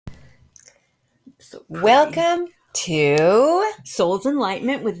So pretty. Welcome to Soul's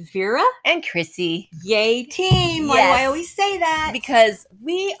Enlightenment with Vera and Chrissy. Yay team. Why do I always say that? Because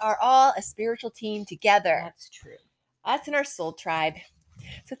we are all a spiritual team together. That's true. Us and our soul tribe.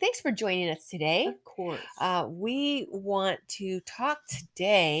 So thanks for joining us today. Of course. We want to talk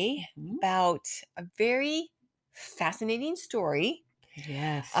today about a very fascinating story.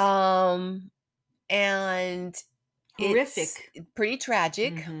 Yes. And horrific. It's pretty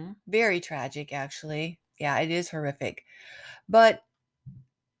tragic. Very tragic, actually. Yeah, it is horrific. But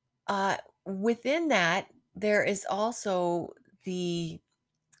within that, there is also the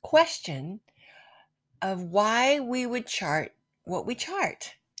question of why we would chart what we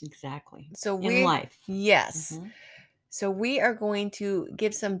chart. Exactly. So in life. Yes. So we are going to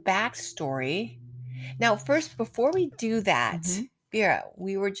give some backstory. Now, first, before we do that, Vera,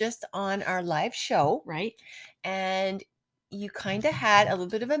 we were just on our live show. Right. And you kind of had a little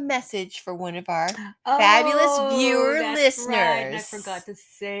bit of a message for one of our fabulous viewer listeners. Right. I forgot to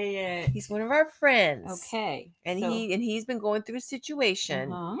say it. He's one of our friends. Okay. And he's been going through a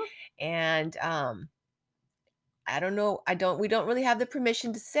situation. And I don't know. We don't really have the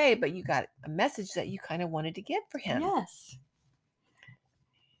permission to say, but you got a message that you kind of wanted to give for him. Yes.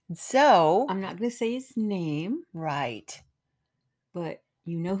 So I'm not going to say his name. Right. But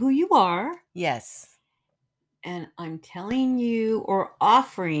you know who you are. Yes. And I'm telling you or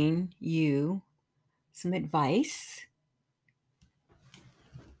offering you some advice.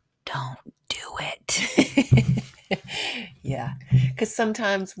 Don't do it. Yeah. Because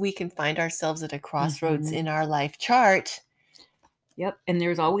sometimes we can find ourselves at a crossroads in our life chart. Yep. And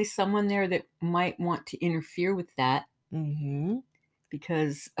there's always someone there that might want to interfere with that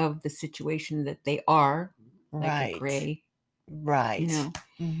because of the situation that they are. Like a gray. Right. You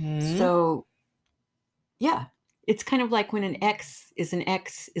know. So, yeah. It's kind of like when an X is an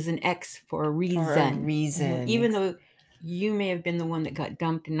X is an X for a reason. For a reason. Even though you may have been the one that got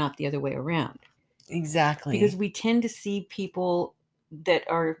dumped and not the other way around. Exactly. Because we tend to see people that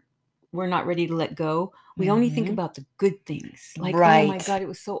we're not ready to let go. We only think about the good things. Like, oh my God, it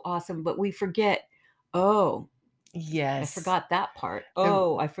was so awesome. But we forget, yes, I forgot that part.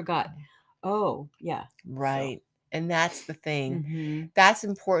 I forgot. Oh, yeah. Right. So. And that's the thing. That's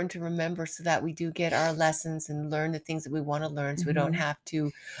important to remember so that we do get our lessons and learn the things that we want to learn so we don't have to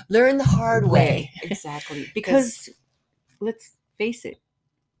learn the hard way. Exactly. Because let's face it,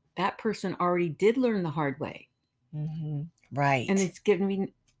 that person already did learn the hard way. Right. And it's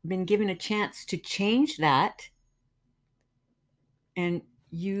been given a chance to change that and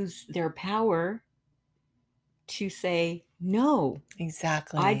use their power to say, no.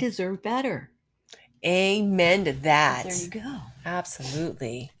 Exactly. I deserve better. Amen to that. There you go.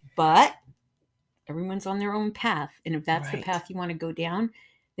 Absolutely. But everyone's on their own path. And if that's the path you want to go down,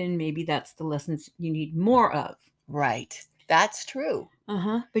 then maybe that's the lessons you need more of. Right. That's true.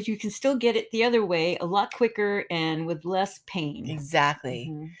 But you can still get it the other way a lot quicker and with less pain.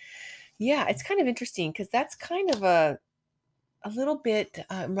 Exactly. Yeah, it's kind of interesting because that's kind of a little bit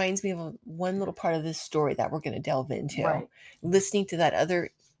reminds me of one little part of this story that we're going to delve into. Right. Listening to that other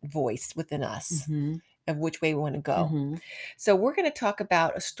voice within us of which way we want to go. So we're going to talk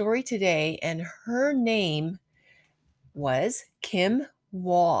about a story today, and her name was Kim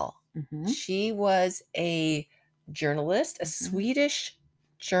Wall. She was a journalist, a Swedish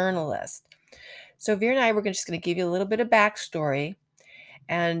journalist. So Vera and I were just going to give you a little bit of backstory.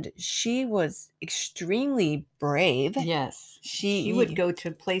 And she was extremely brave. Yes. She would go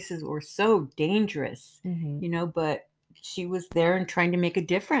to places that were so dangerous, you know, but she was there and trying to make a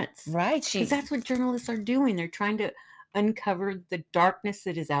difference. Right. Because that's what journalists are doing. They're trying to uncover the darkness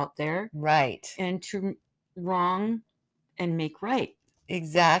that is out there. Right. And to wrong and make right.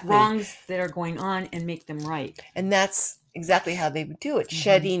 Exactly. Wrongs that are going on and make them right. And that's exactly how they would do it.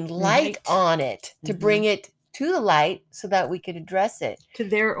 Shedding light on it to bring it to the light so that we could address it. To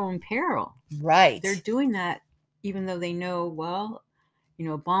their own peril. Right. They're doing that even though they know, well, you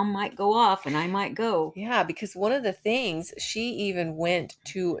know, a bomb might go off and I might go. Yeah, because one of the things, she even went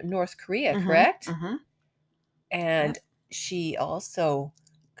to North Korea, correct? And she also,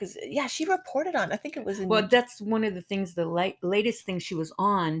 because, she reported on, I think it was in... Well, that's one of the things, the latest thing she was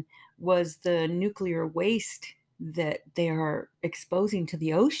on was the nuclear waste that they are exposing to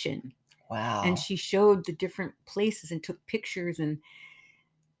the ocean. Wow. And she showed the different places and took pictures, and,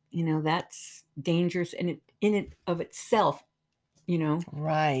 you know, that's dangerous and in it of itself, you know.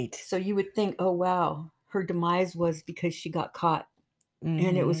 Right. So you would think, oh, wow, her demise was because she got caught.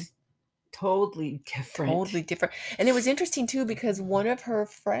 And it was Totally different. Totally different. And it was interesting too, because one of her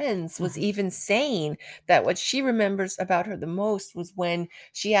friends was even saying that what she remembers about her the most was when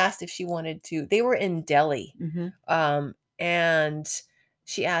she asked if she wanted to, they were in Delhi. And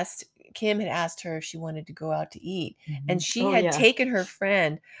she asked, Kim had asked her if she wanted to go out to eat. And she had taken her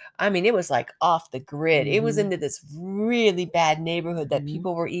friend. I mean, it was like off the grid. It was into this really bad neighborhood that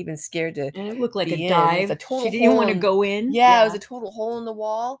people were even scared to And it looked like a be in. dive. It was a total She didn't even want to go in. Yeah, it was a total hole in the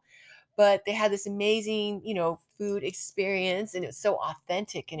wall. But they had this amazing, food experience, and it was so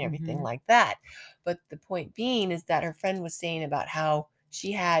authentic and everything like that. But the point being is that her friend was saying about how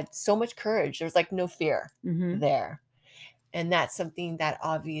she had so much courage. There was like no fear there. And that's something that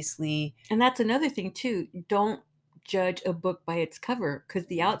obviously. And that's another thing too. Don't judge a book by its cover, because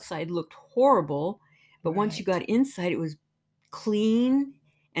the outside looked horrible. But once you got inside, it was clean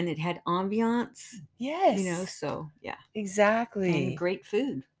and it had ambiance. Yes. So yeah. Exactly. And great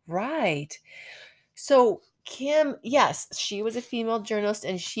food. Right. So Kim, yes, she was a female journalist,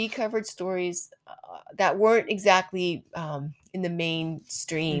 and she covered stories that weren't exactly in the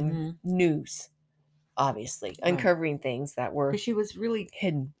mainstream news, obviously, uncovering things that were. Because she was really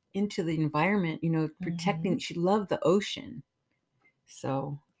hidden into the environment, protecting. She loved the ocean.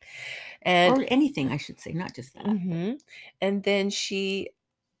 So, or anything, I should say, not just that. And then she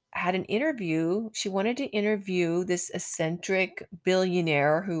had an interview. She wanted to interview this eccentric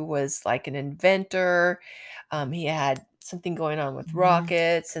billionaire who was like an inventor. He had something going on with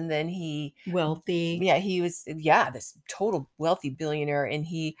rockets, and then wealthy. Yeah, he was this total wealthy billionaire, and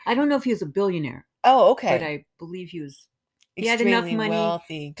I don't know if he was a billionaire. Oh, okay. But I believe he had enough money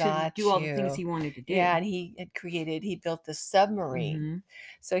wealthy. to do all the things he wanted to do. Yeah, and he built the submarine.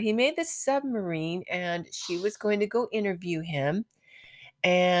 So he made this submarine, and she was going to go interview him.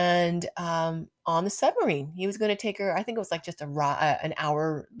 And on the submarine, he was going to take her. I think it was like just an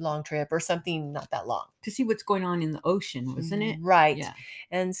hour-long trip or something, not that long, to see what's going on in the ocean, wasn't it? Right. Yeah.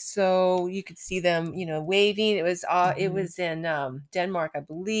 And so you could see them, waving. It was it was in Denmark, I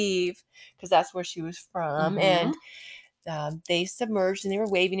believe, because that's where she was from. And they submerged, and they were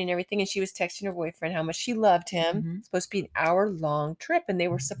waving and everything. And she was texting her boyfriend how much she loved him. It's supposed to be an hour-long trip, and they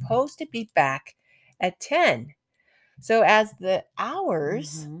were supposed to be back at 10. So as the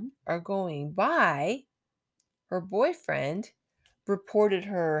hours are going by, her boyfriend reported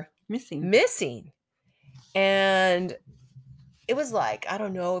her missing. And it was like, I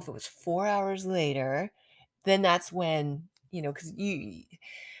don't know if it was 4 hours later, then that's when, because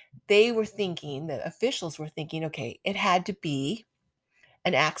they were thinking, the officials were thinking, okay, it had to be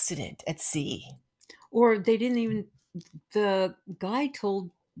an accident at sea. Or they didn't even, the guy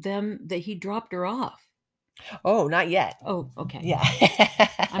told them that he dropped her off. Oh, not yet. Oh, okay. Yeah.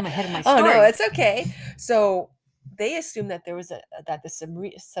 I'm ahead of my story. Oh, no, it's okay. So they assumed that that the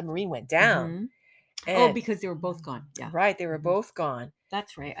submarine went down. Because they were both gone. Yeah. Right. They were both gone.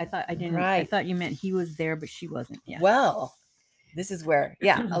 That's right. I thought you meant he was there, but she wasn't. Yeah. Well, this is where,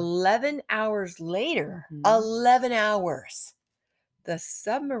 11 hours later, 11 hours, the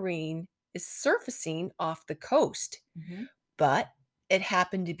submarine is surfacing off the coast, but it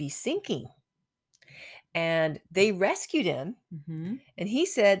happened to be sinking. And they rescued him, and he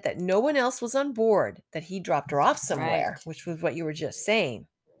said that no one else was on board, that he dropped her off somewhere, which was what you were just saying.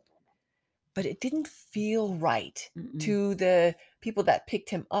 But it didn't feel right to the people that picked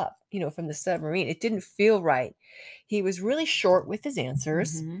him up, from the submarine. It didn't feel right. He was really short with his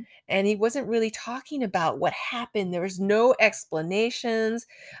answers, and he wasn't really talking about what happened. There was no explanations.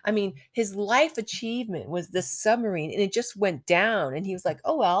 I mean, his life achievement was this submarine, and it just went down, and he was like,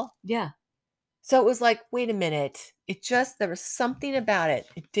 oh, well. Yeah. So it was like, wait a minute. There was something about it.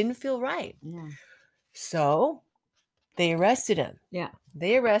 It didn't feel right. Yeah. So they arrested him. Yeah.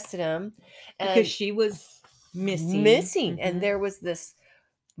 They arrested him. Because she was missing. And there was this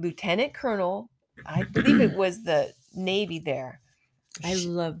lieutenant colonel. I believe it was the Navy there. I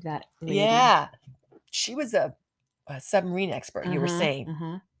love that lady. Yeah. She was a submarine expert, you were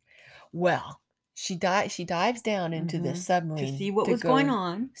saying. Well, she dives down into the submarine to see what was going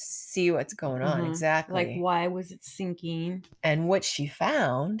on. See what's going on, exactly. Like, why was it sinking? And what she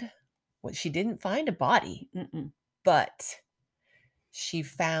didn't find a body, but she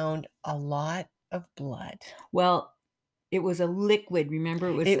found a lot of blood. Well, it was a liquid. Remember,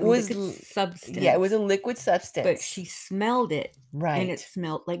 it was a liquid substance. Yeah, it was a liquid substance. But she smelled it. Right. And it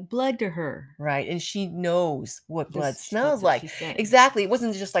smelled like blood to her. Right. And she knows what blood smells like. Exactly. It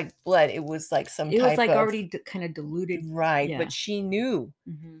wasn't just like blood. It was like it was like already kind of diluted. Right. Yeah. But she knew.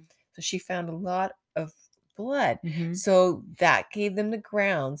 So she found a lot of blood. So that gave them the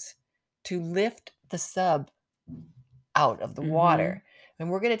grounds to lift the sub out of the water. And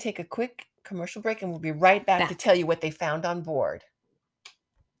we're going to take a quick commercial break, and we'll be right back to tell you what they found on board.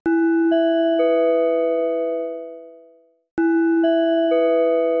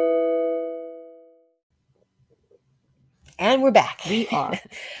 And we're back. We are.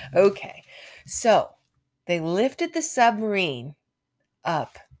 Okay. So they lifted the submarine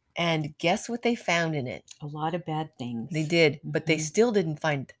up, and guess what they found in it? A lot of bad things. They did, but they still didn't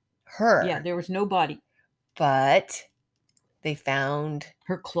find her. Yeah, there was no body. But they found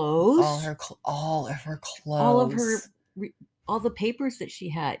her clothes, all of her clothes, all the papers that she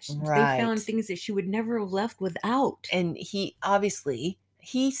had. Right. They found things that she would never have left without. And he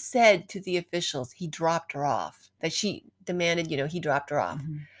said to the officials he dropped her off. That she demanded, he dropped her off.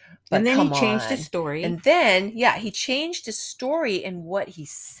 Mm-hmm. But and then he changed his story. And then, he changed his story. And what he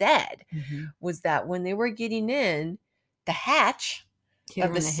said was that when they were getting in, the hatch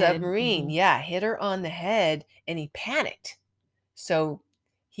of the submarine, hit her on the head, and he panicked. So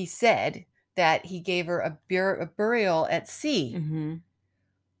he said that he gave her a burial at sea.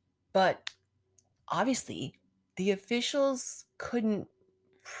 But obviously, the officials couldn't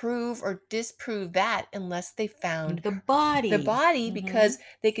prove or disprove that unless they found the body. Because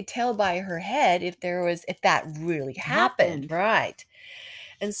they could tell by her head if that really happened. Right.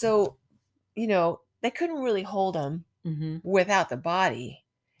 And so, they couldn't really hold him without the body.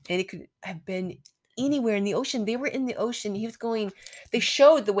 And it could have been anywhere in the ocean. They were in the ocean. They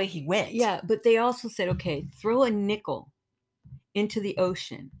showed the way he went. Yeah, but they also said, okay, throw a nickel into the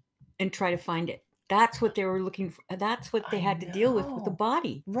ocean and try to find it. That's what they were looking for. That's what they had to deal with the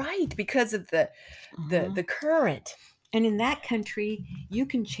body. Right, because of the current. And in that country, you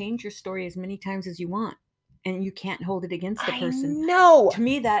can change your story as many times as you want, and you can't hold it against the person. No. To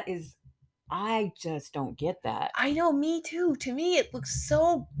me, I just don't get that. I know, me too. To me, it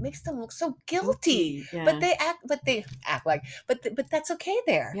makes them look so guilty. Yeah. But they act like, but that's okay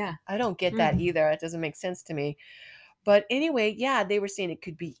there. Yeah. I don't get that either. It doesn't make sense to me. But anyway, they were saying it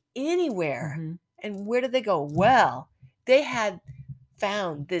could be anywhere. And where did they go? Well, they had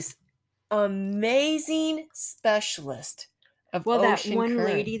found this amazing specialist of ocean that one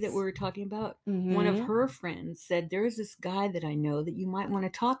currents. lady that we were talking about, one of her friends said, there's this guy that I know that you might want to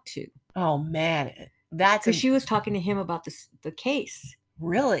talk to. Oh, man. Because she was talking to him about the case.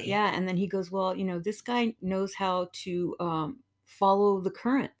 Really? Yeah. And then he goes, well, this guy knows how to follow the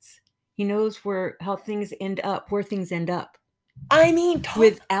currents. He knows where things end up. I mean,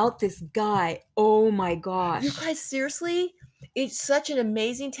 without this guy, oh my gosh. You guys, seriously? It's such an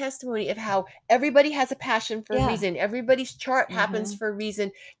amazing testimony of how everybody has a passion for a reason. Everybody's chart happens for a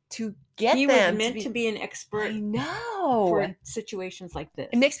reason to get he them. He was meant to be an expert. I know. For situations like this.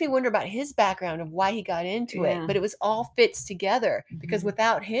 It makes me wonder about his background of why he got into it. But it was all fits together. Because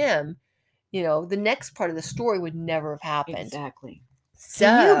without him, the next part of the story would never have happened. Exactly. So,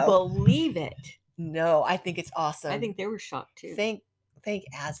 can you believe it? No, I think it's awesome. I think they were shocked too. Thank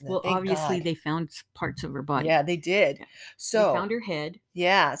Asna. Well, thank obviously God. They found parts of her body. Yeah, they did. Yeah. So they found her head.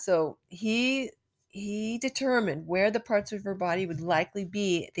 Yeah. So he determined where the parts of her body would likely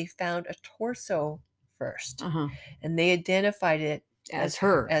be. They found a torso first, and they identified it as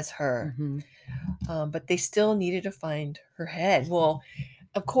her. But they still needed to find her head. Well,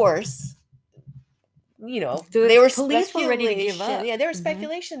 of course. They were police were ready to give up. Yeah, there was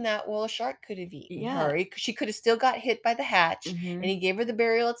speculation that a shark could have eaten her. She could have still got hit by the hatch, and he gave her the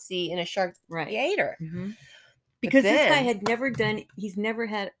burial at sea, and a shark ate her. Because this guy he's never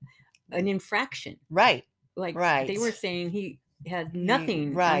had an infraction. Right. They were saying he had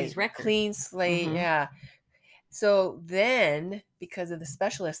nothing on his record. Clean slate. Yeah. So then, because of the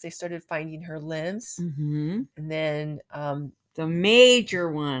specialists, they started finding her limbs, and then the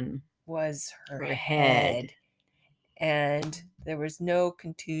major one was her head, and there was no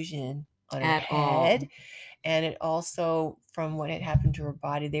contusion on her head. And it also, from what had happened to her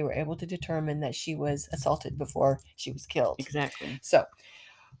body, they were able to determine that she was assaulted before she was killed. Exactly. So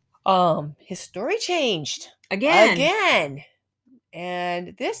his story changed again,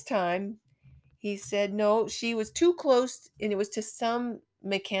 and this time he said no, she was too close, and it was to some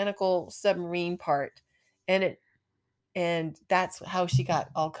mechanical submarine part, and that's how she got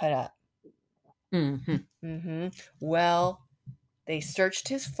all cut up. Well, they searched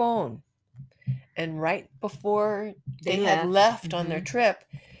his phone, and right before they had left on their trip,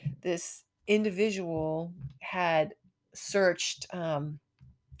 this individual had searched how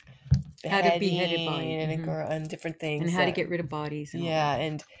to behead bodies and different things, and how to get rid of bodies.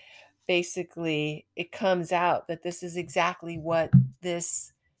 And basically it comes out that this is exactly what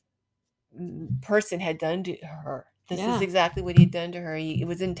this person had done to her. This is exactly what he'd done to her. It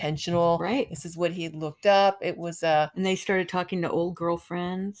was intentional. Right. This is what he had looked up. It was and they started talking to old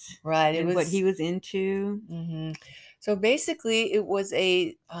girlfriends. Right. It was what he was into. Mm-hmm. So basically, it was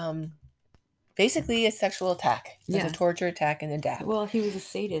a sexual attack. It was a torture attack and a death. Well, he was a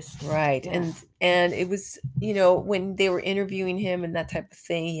sadist. Right. Yeah. And it was, when they were interviewing him and that type of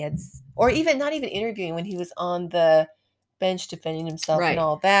thing, he had, or even not even interviewing, when he was on the bench defending himself and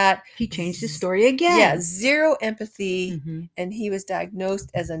all that. He changed his story again. Yeah, zero empathy. Mm-hmm. And he was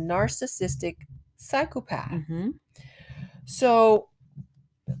diagnosed as a narcissistic psychopath. Mm-hmm. So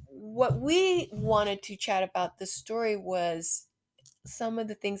what we wanted to chat about this story was some of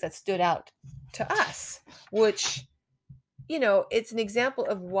the things that stood out to us, which, it's an example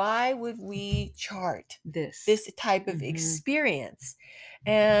of why would we chart this type of experience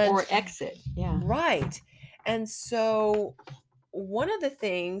or exit. Yeah. Right. And so one of the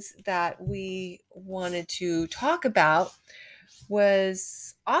things that we wanted to talk about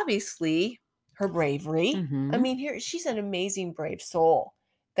was obviously her bravery. Mm-hmm. I mean, she's an amazing, brave soul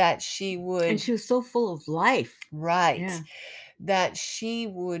that she would. And she was so full of life. Right. Yeah. That she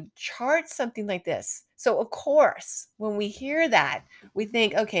would chart something like this. So, of course, when we hear that, we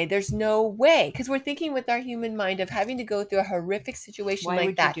think, okay, there's no way, because we're thinking with our human mind of having to go through a horrific situation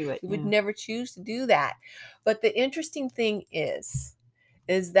like that. You do it? We would never choose to do that. But the interesting thing is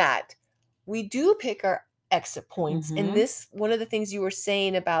that we do pick our exit points. Mm-hmm. And this, one of the things you were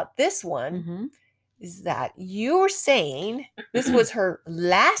saying about this one is that you were saying this was her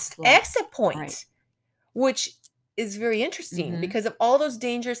last exit point, right. Which is very interesting because of all those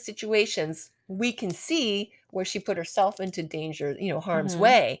dangerous situations we can see where she put herself into danger, harm's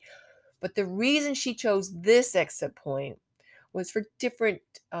way. But the reason she chose this exit point was for different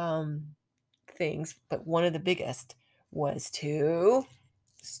things. But one of the biggest was to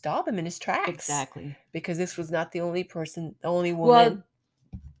stop him in his tracks. Exactly. Because this was not the only person, the only woman. Well,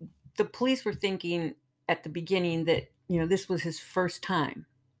 the police were thinking at the beginning that, this was his first time.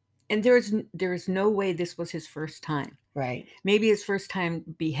 And there is no way this was his first time. Right. Maybe his first time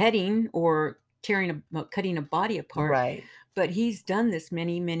beheading or cutting a body apart. Right. But he's done this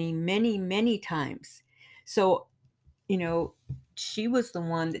many, many, many, many times. So, she was the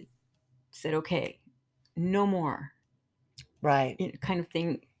one that said, okay, no more. Right. Kind of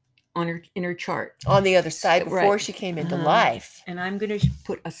thing in her chart. On the other side before she came into life. And I'm going to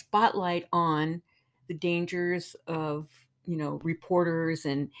put a spotlight on the dangers of reporters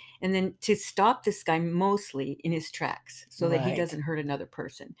and then to stop this guy mostly in his tracks so that he doesn't hurt another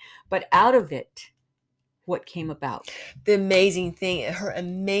person. But out of it, what came about? The amazing thing, her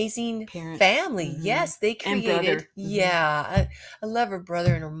amazing parents, family. Yes, they created. Yeah, I love her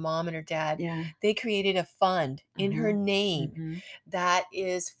brother and her mom and her dad. Yeah, they created a fund in her name that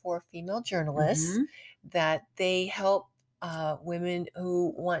is for female journalists that they help women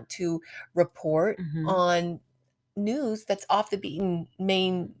who want to report on news that's off the beaten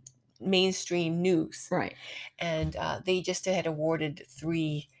mainstream news. Right. And they just had awarded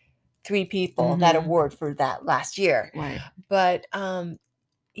three people that award for that last year. Right. But and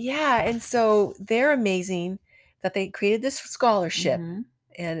so they're amazing that they created this scholarship. And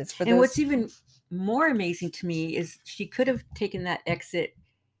it's for And what's even more amazing to me is she could have taken that exit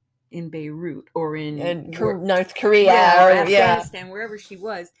in Beirut or in North Korea or Afghanistan, wherever she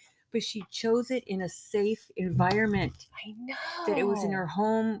was. But she chose it in a safe environment. I know. That it was in her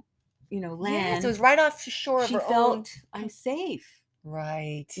home, land. Yes, it was right off the shore of her own. She felt, I'm safe.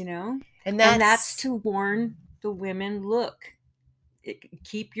 Right. And that's to warn the women, look,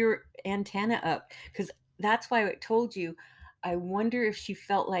 keep your antenna up. Because that's why I told you, I wonder if she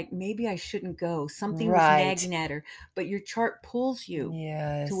felt like maybe I shouldn't go. Something was nagging at her. But your chart pulls you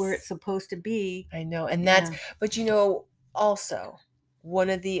to where it's supposed to be. I know. And that's, but also,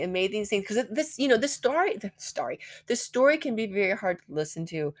 one of the amazing things, because this story can be very hard to listen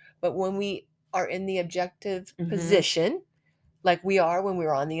to, but when we are in the objective position, like we are when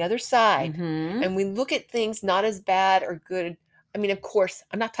we're on the other side, and we look at things not as bad or good. I mean, of course,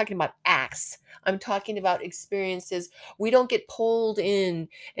 I'm not talking about acts. I'm talking about experiences. We don't get pulled in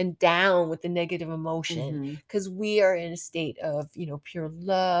and down with the negative emotion because we are in a state of, pure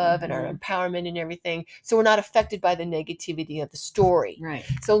love and our empowerment and everything. So we're not affected by the negativity of the story. Right.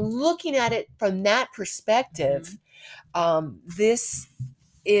 So looking at it from that perspective, this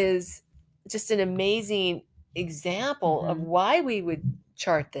is just an amazing example of why we would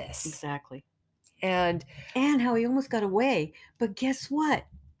chart this. Exactly. And how he almost got away. But guess what?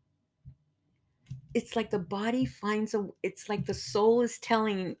 It's like the body it's like the soul is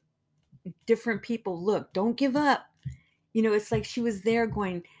telling different people, look, don't give up. It's like she was there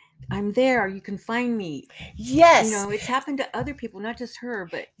going, I'm there. You can find me. Yes. You know, it's happened to other people, not just her,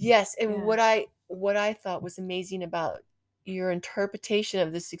 but yes. And what I thought was amazing about your interpretation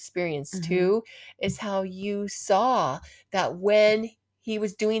of this experience too is how you saw that when he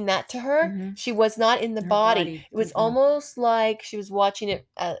was doing that to her, she was not in the body. It was almost like she was watching it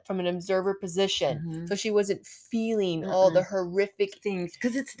from an observer position. So she wasn't feeling all the horrific things,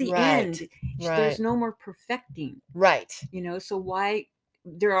 because it's the end. There's no more perfecting. Right. You know, so why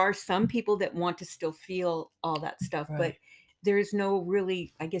there are some people that want to still feel all that stuff, but there's no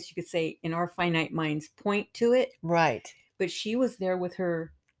really, I guess you could say, in our finite minds, point to it. Right. But she was there with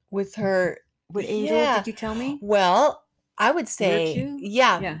her What angel, did you tell me? Well, I would say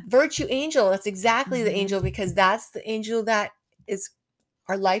Virtue? Virtue angel. That's exactly the angel, because that's the angel that is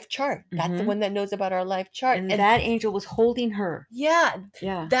our life chart. That's the one that knows about our life chart. And that angel was holding her. Yeah.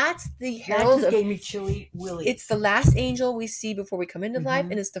 That's the herald. That just gave me chilly willies. It's the last angel we see before we come into life,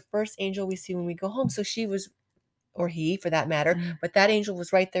 and it's the first angel we see when we go home. So she was, or he for that matter, but that angel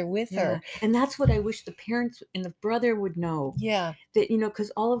was right there with her. And that's what I wish the parents and the brother would know. Yeah. That, you know,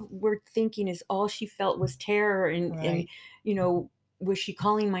 because all of we're thinking is all she felt was terror, and you know, was she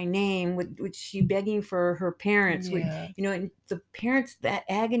calling my name? Was she begging for her parents? You know, and the parents, that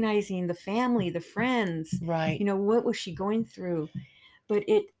agonizing, the family, the friends. Right. You know, what was she going through? But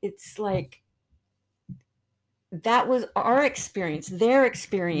it's like, that was our experience, their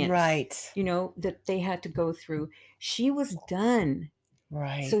experience. Right. You know, that they had to go through. She was done.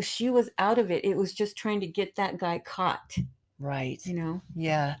 Right. So she was out of it. It was just trying to get that guy caught. Right. You know?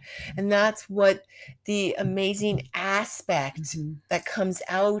 Yeah. And that's what the amazing aspect that comes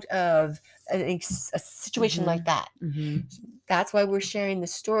out of a situation like that. That's why we're sharing the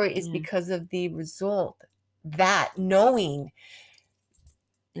story, is because of the result, that knowing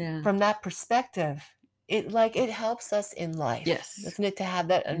from that perspective, it helps us in life. Yes. Doesn't it, to have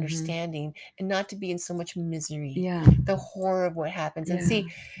that understanding and not to be in so much misery. Yeah. The horror of what happens, and see,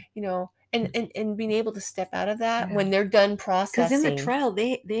 you know, and being able to step out of that when they're done processing. Because in the trial,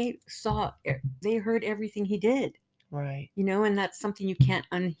 they heard everything he did. Right. You know, and that's something you can't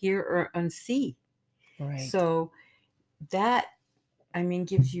unhear or unsee. Right. So that, I mean,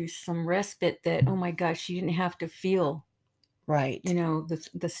 gives you some respite that, oh my gosh, she didn't have to feel. Right. You know,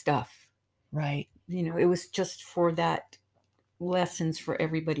 the stuff. Right. You know, it was just for that lessons for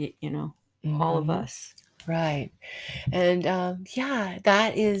everybody, you know, all of us. Right. And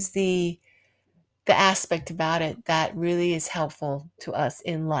that is the aspect about it that really is helpful to us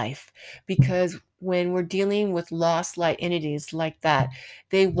in life, because when we're dealing with lost light entities like that,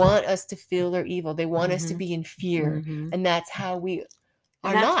 they want us to feel their evil. They want us to be in fear. And that's how we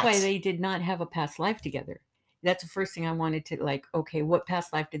are. And that's why they did not have a past life together. That's the first thing I wanted to, like, okay, what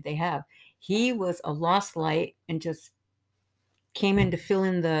past life did they have? He was a lost light and just came in to fill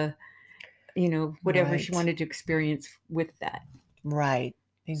in the, you know, whatever she wanted to experience with that. Right.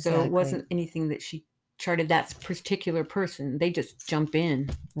 Exactly. So it wasn't anything that she charted that particular person. They just jump in.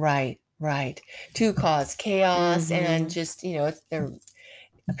 Right. Right. To cause chaos and just, you know, it's their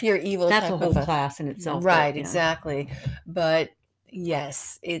pure evil. That's a whole class in itself. Right. Exactly. But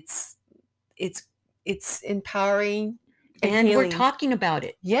yes, it's empowering, and we're talking about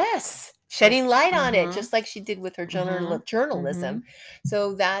it. Yes. Shedding light on it, just like she did with her journalism.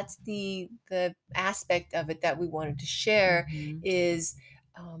 So that's the aspect of it that we wanted to share, is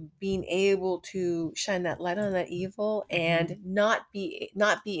being able to shine that light on that evil and not be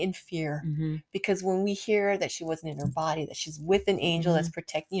in fear. Because when we hear that she wasn't in her body, that she's with an angel that's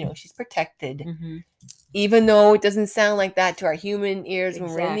she's protected, even though it doesn't sound like that to our human ears when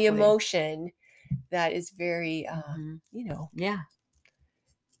we're in the emotion, that is very, you know. Yeah.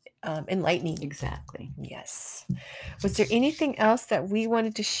 Enlightening. Exactly. Yes. Was there anything else that we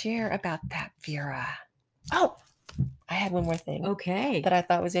wanted to share about that, Vera? Oh, I had one more thing. Okay. That I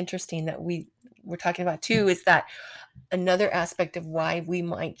thought was interesting that we were talking about too, is that another aspect of why we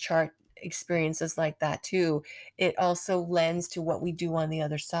might chart experiences like that too, it also lends to what we do on the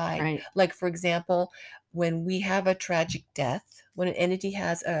other side. Right. Like, for example, when we have a tragic death, when an entity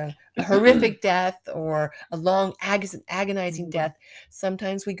has a horrific death or a long agonizing death,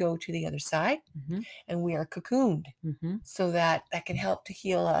 sometimes we go to the other side and we are cocooned, so that can help to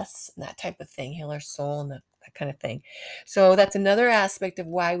heal us and that type of thing, heal our soul and that kind of thing. So that's another aspect of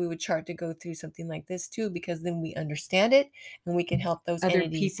why we would chart to go through something like this too, because then we understand it and we can help those other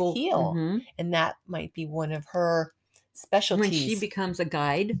entities heal. And that might be one of her specialties. When she becomes a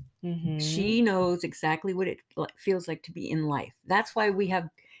guide, she knows exactly what it feels like to be in life. That's why we have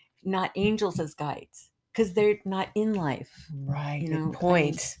not angels as guides, because they're not in life. Right. You know, good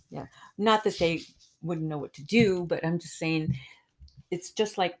point. Yeah. Not that they wouldn't know what to do, but I'm just saying it's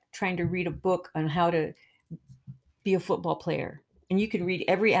just like trying to read a book on how to be a football player. And you can read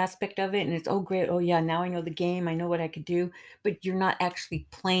every aspect of it and it's, oh, great. Oh, yeah, now I know the game. I know what I could do. But you're not actually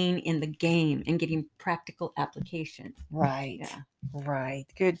playing in the game and getting practical application. Right. Yeah. Right.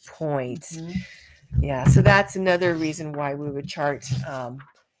 Good point. Mm-hmm. Yeah. So that's another reason why we would chart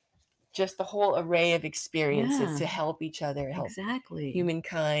just the whole array of experiences to help each other, help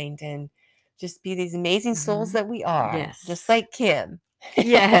humankind, and just be these amazing souls that we are. Yes. Just like Kim.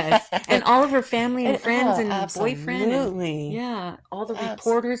 Yes. And all of her family and friends and boyfriend. And, all the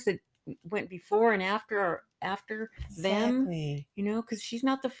reporters that went before and after them, because she's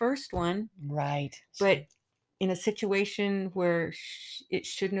not the first one. Right. But in a situation where it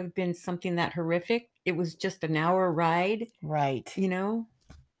shouldn't have been something that horrific, it was just an hour ride. Right.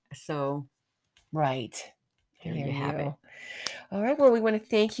 So. Right. There you have it. All right. Well, we want to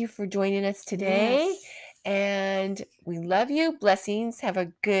thank you for joining us today. Yes. And we love you. Blessings. Have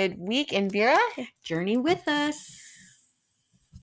a good week. And Vera, journey with us.